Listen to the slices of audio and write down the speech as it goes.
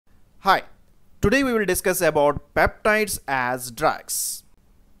Hi, today we will discuss about peptides as drugs.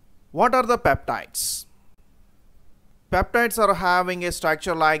 What are the peptides? Peptides are having a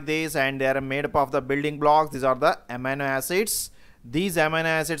structure like this and they are made up of the building blocks. These are the amino acids. These amino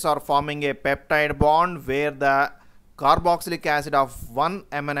acids are forming a peptide bond where the carboxylic acid of one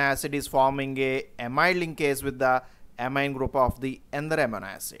amino acid is forming a amide linkage with the amine group of the other amino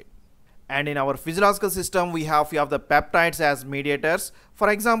acid. And in our physiological system, we have few of the peptides as mediators. For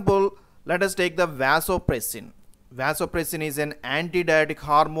example, let us take the vasopressin. Vasopressin is an antidiuretic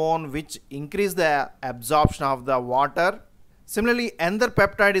hormone which increases the absorption of the water. Similarly, another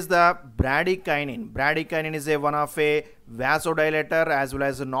peptide is the bradykinin. Bradykinin is one of a vasodilator as well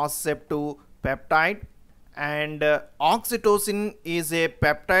as a nociceptive peptide. And oxytocin is a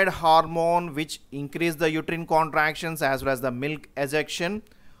peptide hormone which increases the uterine contractions as well as the milk ejection.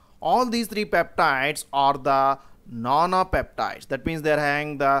 All these three peptides are the nonopeptides. That means they are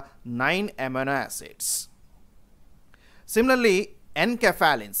having the 9 amino acids. Similarly,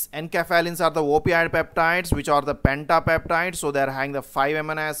 enkephalins. Enkephalins are the opioid peptides which are the pentapeptides. So they are having the 5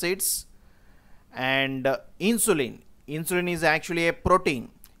 amino acids. And insulin. Insulin is actually a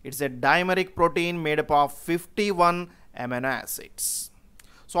protein. It's a dimeric protein made up of 51 amino acids.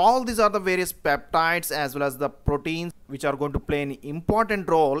 So all these are the various peptides as well as the proteins which are going to play an important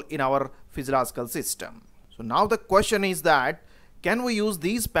role in our physiological system. So now the question is that can we use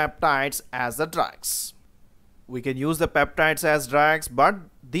these peptides as the drugs? We can use the peptides as drugs, but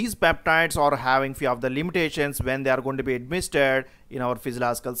these peptides are having few of the limitations when they are going to be administered in our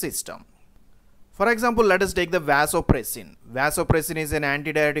physiological system. For example, let us take the vasopressin. Vasopressin is an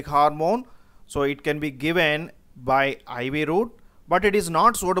antidiuretic hormone, so it can be given by IV route, but it is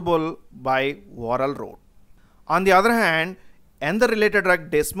not suitable by oral route. On the other hand, another related drug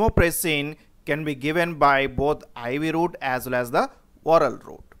desmopressin can be given by both IV route as well as the oral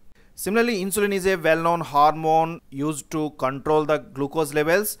route. Similarly, insulin is a well-known hormone used to control the glucose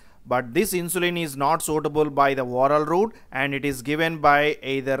levels, but this insulin is not suitable by the oral route and it is given by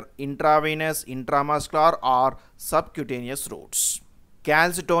either intravenous, intramuscular or subcutaneous routes.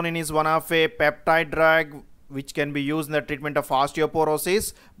 Calcitonin is one of a peptide drug which can be used in the treatment of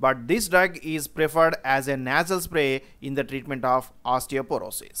osteoporosis, but this drug is preferred as a nasal spray in the treatment of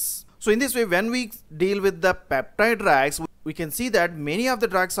osteoporosis. So in this way, when we deal with the peptide drugs, we can see that many of the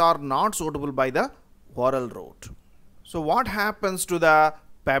drugs are not suitable by the oral route. So what happens to the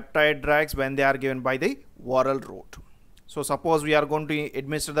peptide drugs when they are given by the oral route? So suppose we are going to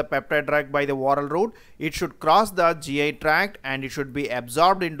administer the peptide drug by the oral route, it should cross the GI tract and it should be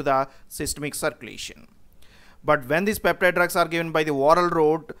absorbed into the systemic circulation. But when these peptide drugs are given by the oral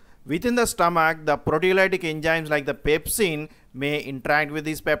route, within the stomach, the proteolytic enzymes like the pepsin may interact with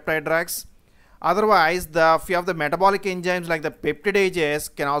these peptide drugs. Otherwise, the few of the metabolic enzymes like the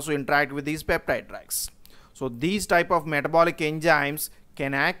peptidases can also interact with these peptide drugs. So these type of metabolic enzymes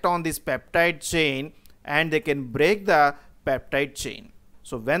can act on this peptide chain and they can break the peptide chain.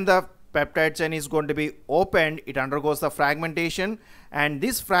 So when the peptide chain is going to be opened, it undergoes the fragmentation and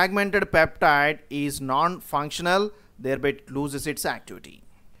this fragmented peptide is non-functional, thereby it loses its activity.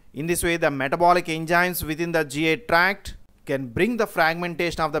 In this way, the metabolic enzymes within the GI tract can bring the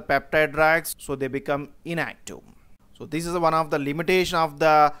fragmentation of the peptide drugs so they become inactive. So this is one of the limitation of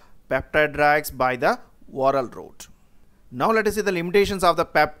the peptide drugs by the oral route. Now let us see the limitations of the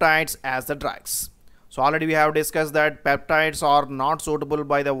peptides as the drugs. So already we have discussed that peptides are not suitable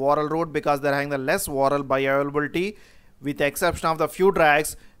by the oral route because they are having the less oral bioavailability. With the exception of the few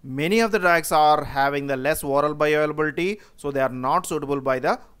drugs, many of the drugs are having the less oral bioavailability, so they are not suitable by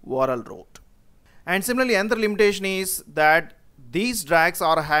the oral route. And similarly, another limitation is that these drugs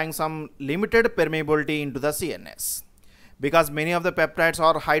are having some limited permeability into the CNS. Because many of the peptides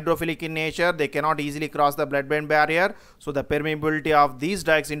are hydrophilic in nature, they cannot easily cross the blood-brain barrier. So the permeability of these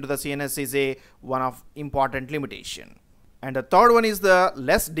drugs into the CNS is one of important limitation. And the third one is the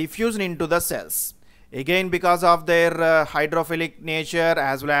less diffusion into the cells. Again, because of their hydrophilic nature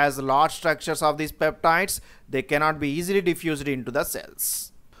as well as large structures of these peptides, they cannot be easily diffused into the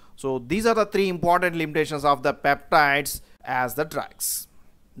cells. So these are the three important limitations of the peptides as the drugs.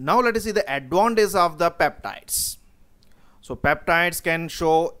 Now let us see the advantage of the peptides. So peptides can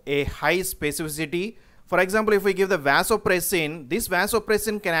show a high specificity. For example, if we give the vasopressin, this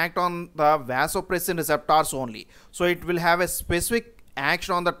vasopressin can act on the vasopressin receptors only. So it will have a specific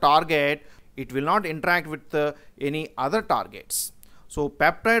action on the target. It will not interact with any other targets. So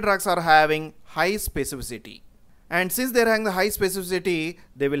peptide drugs are having high specificity. And since they are having the high specificity,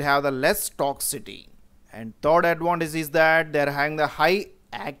 they will have the less toxicity. And third advantage is that they are having the high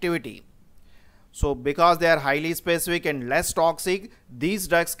activity. So because they are highly specific and less toxic, these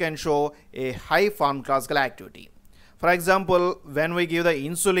drugs can show a high pharmacological activity. For example, when we give the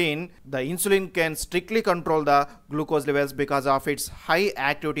insulin can strictly control the glucose levels because of its high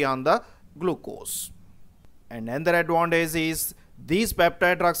activity on the glucose. And another advantage is these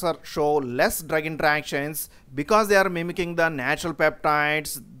peptide drugs show less drug interactions because they are mimicking the natural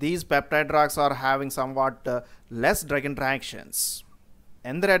peptides. These peptide drugs are having somewhat less drug interactions.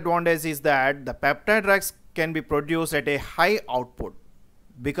 Another advantage is that the peptide drugs can be produced at a high output.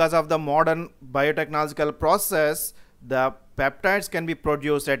 Because of the modern biotechnological process, the peptides can be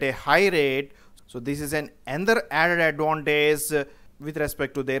produced at a high rate. So this is another added advantage with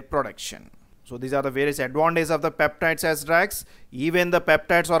respect to their production. So these are the various advantages of the peptides as drugs. Even the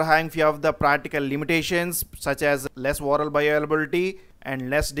peptides are having few of the practical limitations, such as less oral bioavailability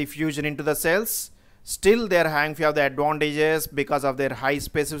and less diffusion into the cells. Still, they are having few of the advantages because of their high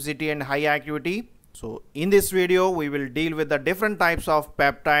specificity and high activity. So in this video, we will deal with the different types of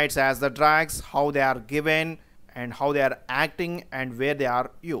peptides as the drugs, how they are given and how they are acting and where they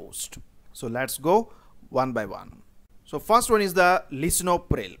are used. So let's go one by one. So first one is the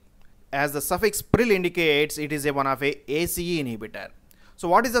Lisinopril. As the suffix pril indicates, it is one of a ACE inhibitor. So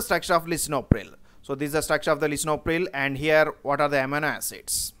what is the structure of Lisinopril? So this is the structure of the Lisinopril, and here what are the amino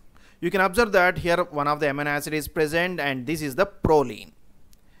acids? You can observe that here one of the amino acid is present, and this is the proline.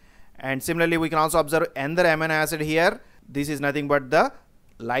 And similarly, we can also observe another amino acid here. This is nothing but the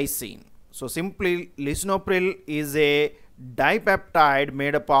lysine. So simply Lisinopril is a dipeptide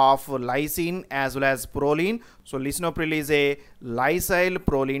made up of lysine as well as proline. So Lisinopril is a lysyl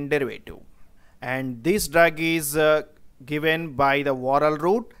proline derivative, and this drug is given by the oral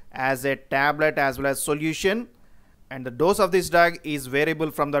route as a tablet as well as solution, and the dose of this drug is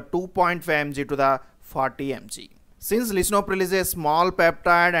variable from the 2.5 mg to the 40 mg. Since Lisinopril is a small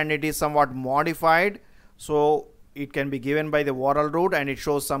peptide and it is somewhat modified, so it can be given by the oral route and it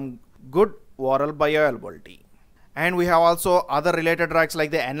shows some good oral bioavailability. And we have also other related drugs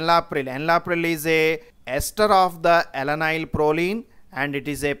like the Enalapril. Enalapril is a ester of the alanyl proline, and it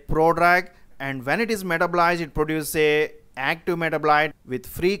is a prodrug, and when it is metabolized, it produces a active metabolite with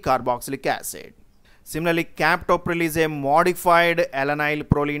free carboxylic acid. Similarly, Captopril is a modified alanyl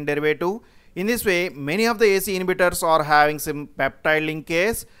proline derivative. In this way, many of the ACE inhibitors are having some peptide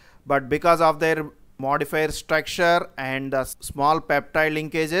linkage, but because of their modifier structure and the small peptide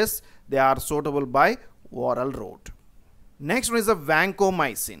linkages, they are suitable by oral route. Next one is the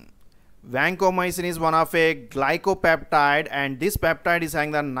Vancomycin. Vancomycin is one of a glycopeptide, and this peptide is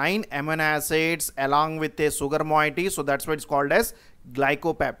having the 9 amino acids along with a sugar moiety, so that's why it's called as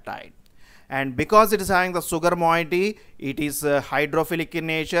glycopeptide. And because it is having the sugar moiety, it is hydrophilic in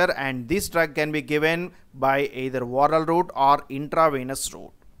nature, and this drug can be given by either oral route or intravenous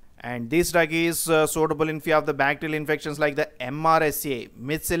route. And this drug is suitable in few of the bacterial infections like the MRSA,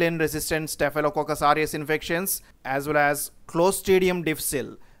 methicillin resistant Staphylococcus aureus infections, as well as Clostridium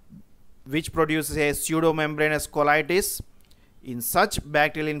difficile, which produces a pseudomembranous colitis. In such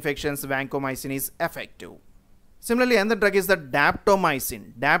bacterial infections, vancomycin is effective. Similarly, another drug is the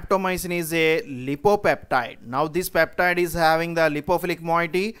daptomycin. Daptomycin is a lipopeptide. Now this peptide is having the lipophilic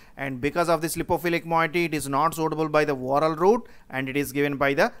moiety, and because of this lipophilic moiety, it is not suitable by the oral route and it is given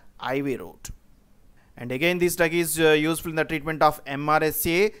by the IV route. And again, this drug is useful in the treatment of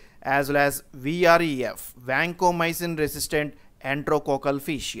MRSA as well as VREF, vancomycin resistant enterococcal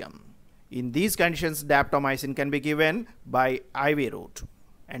faecium. In these conditions, daptomycin can be given by IV route.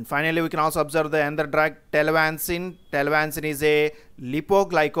 And finally, we can also observe the another drug, telvancin. Telvancin is a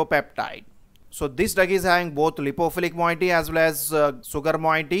lipoglycopeptide. So this drug is having both lipophilic moiety as well as sugar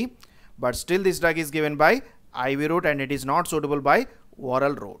moiety, but still this drug is given by IV route and it is not suitable by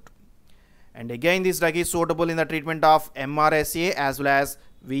oral route. And again, this drug is suitable in the treatment of MRSA as well as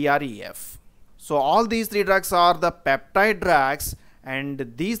VREF. So all these three drugs are the peptide drugs,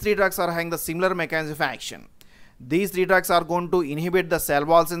 and these three drugs are having the similar mechanism of action. These three drugs are going to inhibit the cell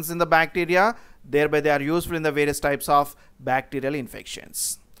wall cells in the bacteria, thereby they are useful in the various types of bacterial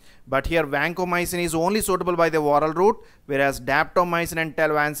infections. But here vancomycin is only suitable by the oral route, whereas daptomycin and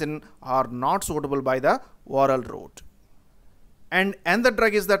telvancin are not suitable by the oral route. And another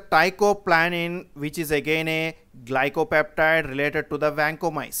drug is the teicoplanin, which is again a glycopeptide related to the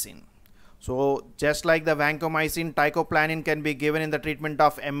vancomycin. So just like the vancomycin, teicoplanin can be given in the treatment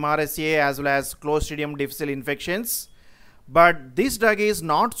of MRSA as well as Clostridium difficile infections. But this drug is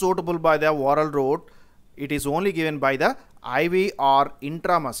not suitable by the oral route. It is only given by the IV or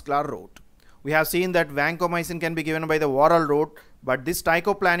intramuscular route. We have seen that vancomycin can be given by the oral route, but this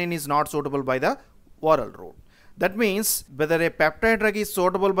teicoplanin is not suitable by the oral route. That means whether a peptide drug is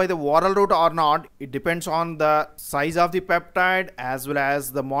suitable by the oral route or not, it depends on the size of the peptide as well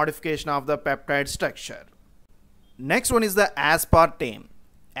as the modification of the peptide structure. Next one is the aspartame.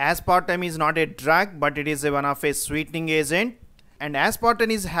 Aspartame is not a drug, but it is one of a sweetening agent, and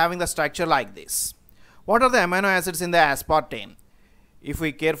aspartame is having the structure like this. What are the amino acids in the aspartame? If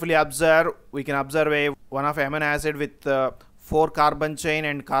we carefully observe, we can observe one of amino acid with 4 carbon chain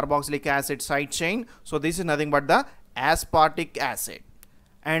and carboxylic acid side chain. So this is nothing but the aspartic acid.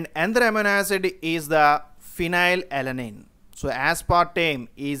 And another amino acid is the phenylalanine. So aspartame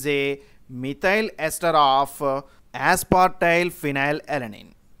is a methyl ester of aspartyl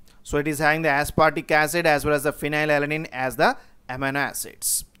phenylalanine. So it is having the aspartic acid as well as the phenylalanine as the amino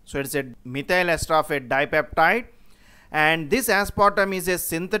acids. So it is a methyl ester of a dipeptide, and this aspartame is a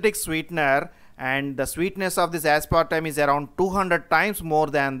synthetic sweetener, and the sweetness of this aspartame is around 200 times more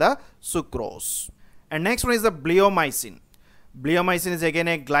than the sucrose. And next one is the bleomycin. Bleomycin is again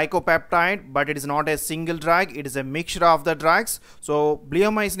a glycopeptide, but it is not a single drug, it is a mixture of the drugs. So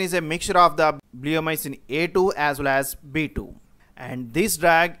bleomycin is a mixture of the bleomycin A2 as well as B2. And this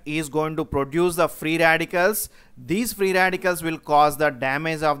drug is going to produce the free radicals. These free radicals will cause the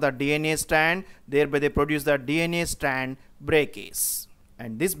damage of the DNA strand, thereby they produce the DNA strand breakage.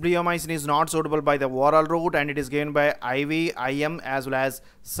 And this bleomycin is not suitable by the oral route, and it is given by IV, IM as well as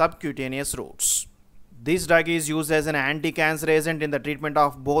subcutaneous routes. This drug is used as an anti-cancer agent in the treatment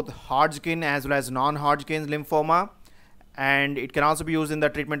of both Hodgkin as well as non-Hodgkin lymphoma, and it can also be used in the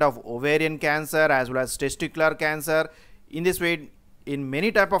treatment of ovarian cancer as well as testicular cancer. In this way, in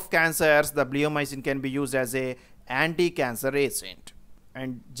many type of cancers, the bleomycin can be used as a anti-cancer agent.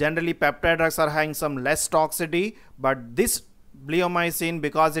 And generally peptide drugs are having some less toxicity, but this bleomycin,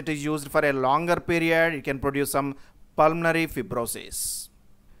 because it is used for a longer period, it can produce some pulmonary fibrosis.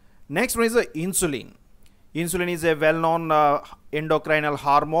 Next one is the insulin. Insulin is a well-known endocrinal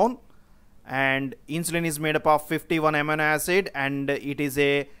hormone, and insulin is made up of 51 amino acid, and it is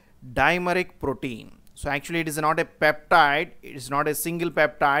a dimeric protein. So actually it is not a peptide, it is not a single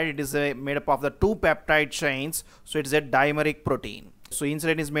peptide, it is made up of the 2 peptide chains, so it is a dimeric protein. So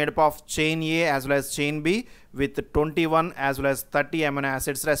insulin is made up of chain A as well as chain B with 21 as well as 30 amino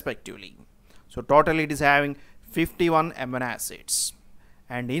acids respectively. So totally it is having 51 amino acids.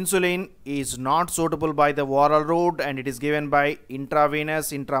 And insulin is not suitable by the oral route, and it is given by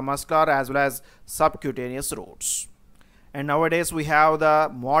intravenous, intramuscular as well as subcutaneous routes. And nowadays we have the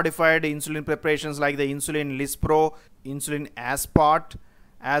modified insulin preparations like the insulin Lispro, insulin Aspart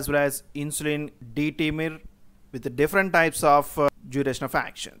as well as insulin D-Timir with the different types of duration of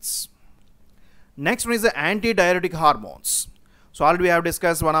actions. Next one is the antidiuretic hormones. So already we have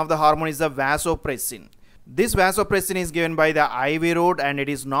discussed one of the hormone is the vasopressin. This vasopressin is given by the IV route, and it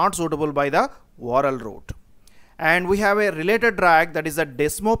is not suitable by the oral route. And we have a related drug, that is the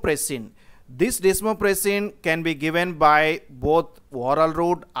desmopressin. This desmopressin can be given by both oral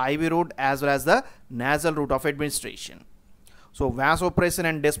route, IV route as well as the nasal route of administration. So vasopressin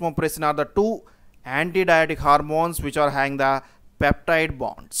and desmopressin are the 2 antidiuretic hormones which are having the peptide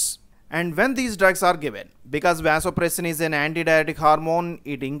bonds. And when these drugs are given, because vasopressin is an antidiuretic hormone,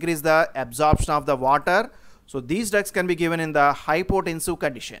 it increases the absorption of the water. So these drugs can be given in the hypotensive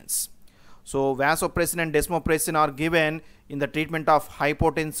conditions. So vasopressin and desmopressin are given in the treatment of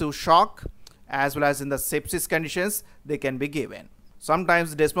hypotensive shock as well as in the sepsis conditions they can be given.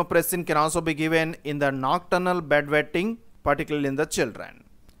 Sometimes desmopressin can also be given in the nocturnal bedwetting, particularly in the children.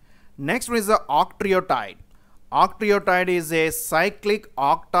 Next one is the octreotide. Octreotide is a cyclic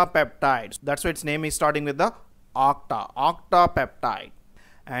octapeptide. That's why its name is starting with the octapeptide.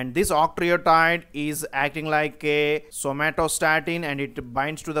 And this octreotide is acting like a somatostatin, and it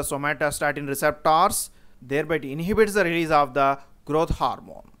binds to the somatostatin receptors, thereby it inhibits the release of the growth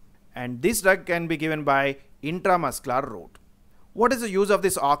hormone. And this drug can be given by intramuscular route. What is the use of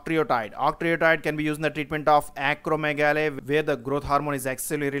this octreotide? Octreotide can be used in the treatment of acromegaly, where the growth hormone is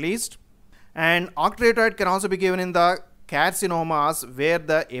excessively released. And octreotide can also be given in the carcinomas, where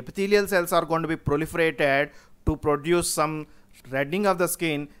the epithelial cells are going to be proliferated to produce some reddening of the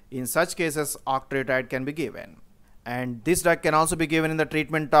skin. In such cases, octreotide can be given. And this drug can also be given in the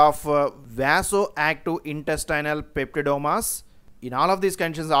treatment of vasoactive intestinal peptidomas. In all of these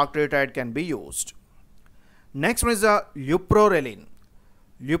conditions, octreotide can be used. Next one is the Leuprorelin.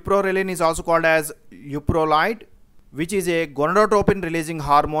 Leuprorelin is also called as Leuprolide, which is a gonadotropin releasing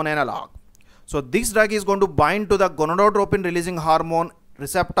hormone analog. So this drug is going to bind to the gonadotropin releasing hormone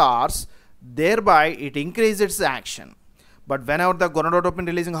receptors, thereby it increases its action. But whenever the gonadotropin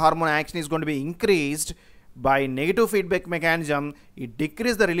releasing hormone action is going to be increased, by negative feedback mechanism, it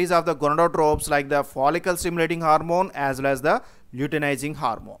decreases the release of the gonadotropes like the follicle stimulating hormone as well as the luteinizing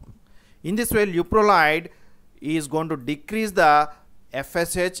hormone. In this way, Leuprorelin is going to decrease the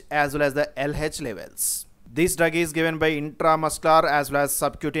FSH as well as the LH levels. This drug is given by intramuscular as well as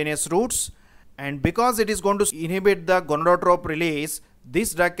subcutaneous routes, and because it is going to inhibit the gonadotrope release,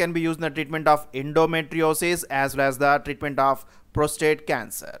 this drug can be used in the treatment of endometriosis as well as the treatment of prostate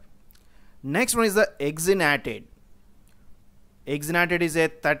cancer. Next one is the Exenatide. Exenatide is a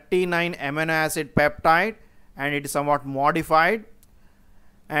 39 amino acid peptide and it is somewhat modified,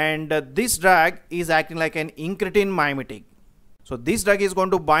 and this drug is acting like an incretin mimetic. So this drug is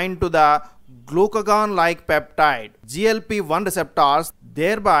going to bind to the glucagon-like peptide GLP-1 receptors,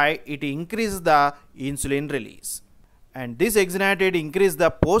 thereby it increases the insulin release. And this Exenatide increases the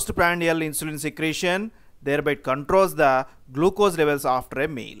postprandial insulin secretion, thereby it controls the glucose levels after a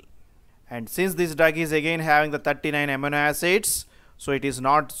meal. And since this drug is again having the 39 amino acids, so it is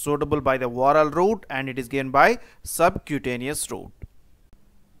not suitable by the oral route and it is given by subcutaneous route.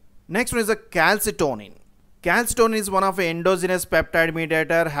 Next one is the Calcitonin. Calcitonin is one of the endogenous peptide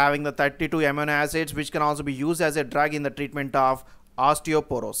mediator having the 32 amino acids, which can also be used as a drug in the treatment of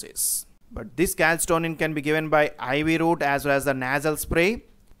osteoporosis. But this Calcitonin can be given by IV route as well as the nasal spray.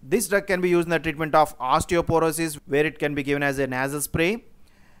 This drug can be used in the treatment of osteoporosis, where it can be given as a nasal spray.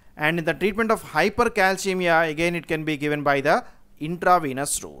 And in the treatment of hypercalcemia, again it can be given by the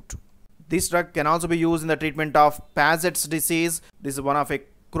intravenous route. This drug can also be used in the treatment of Paget's disease. This is one of a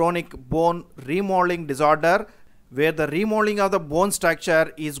chronic bone remodeling disorder where the remodeling of the bone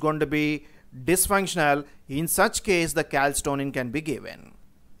structure is going to be dysfunctional. In such case, the Calcitonin can be given.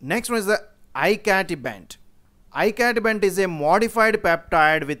 Next one is the Icatibant. Icatibant is a modified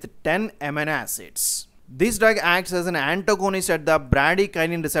peptide with 10 amino acids. This drug acts as an antagonist at the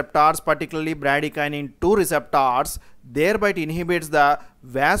bradykinin receptors, particularly bradykinin 2 receptors, thereby it inhibits the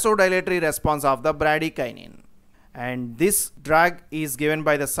vasodilatory response of the bradykinin. And this drug is given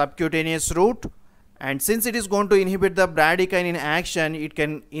by the subcutaneous route, and since it is going to inhibit the bradykinin action, it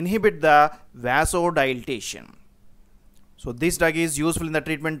can inhibit the vasodilatation. So this drug is useful in the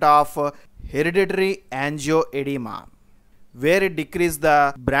treatment of hereditary angioedema, where it decreases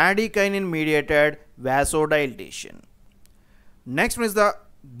the bradykinin mediated vasodilatation. Next one is the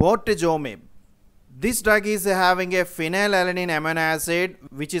Bortezomib. This drug is having a phenylalanine amino acid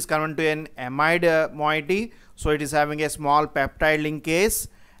which is converted to an amide moiety, so it is having a small peptide linkase,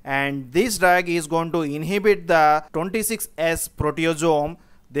 and this drug is going to inhibit the 26S proteasome,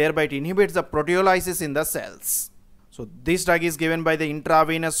 thereby it inhibits the proteolysis in the cells. So this drug is given by the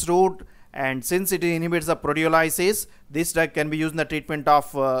intravenous route, and since it inhibits the proteolysis, this drug can be used in the treatment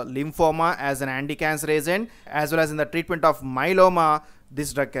of lymphoma as an anti-cancer agent, as well as in the treatment of myeloma,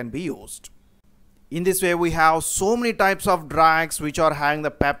 this drug can be used. In this way, we have so many types of drugs which are having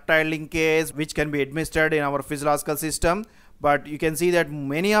the peptide linkase, which can be administered in our physiological system. But you can see that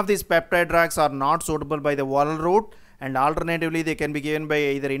many of these peptide drugs are not suitable by the oral route, and alternatively they can be given by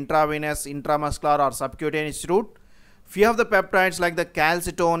either intravenous, intramuscular or subcutaneous route. Few of the peptides like the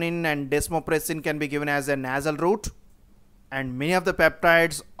Calcitonin and Desmopressin can be given as a nasal route, and many of the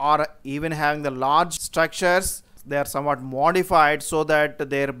peptides are even having the large structures. They are somewhat modified so that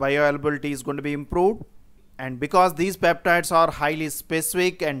their bioavailability is going to be improved, and because these peptides are highly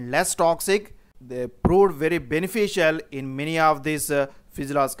specific and less toxic, they proved very beneficial in many of these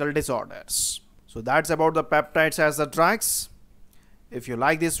physiological disorders. So that's about the peptides as the drugs. If you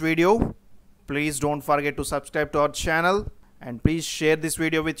like this video, please don't forget to subscribe to our channel, and please share this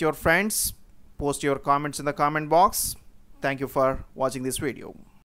video with your friends. Post your comments in the comment box. Thank you for watching this video.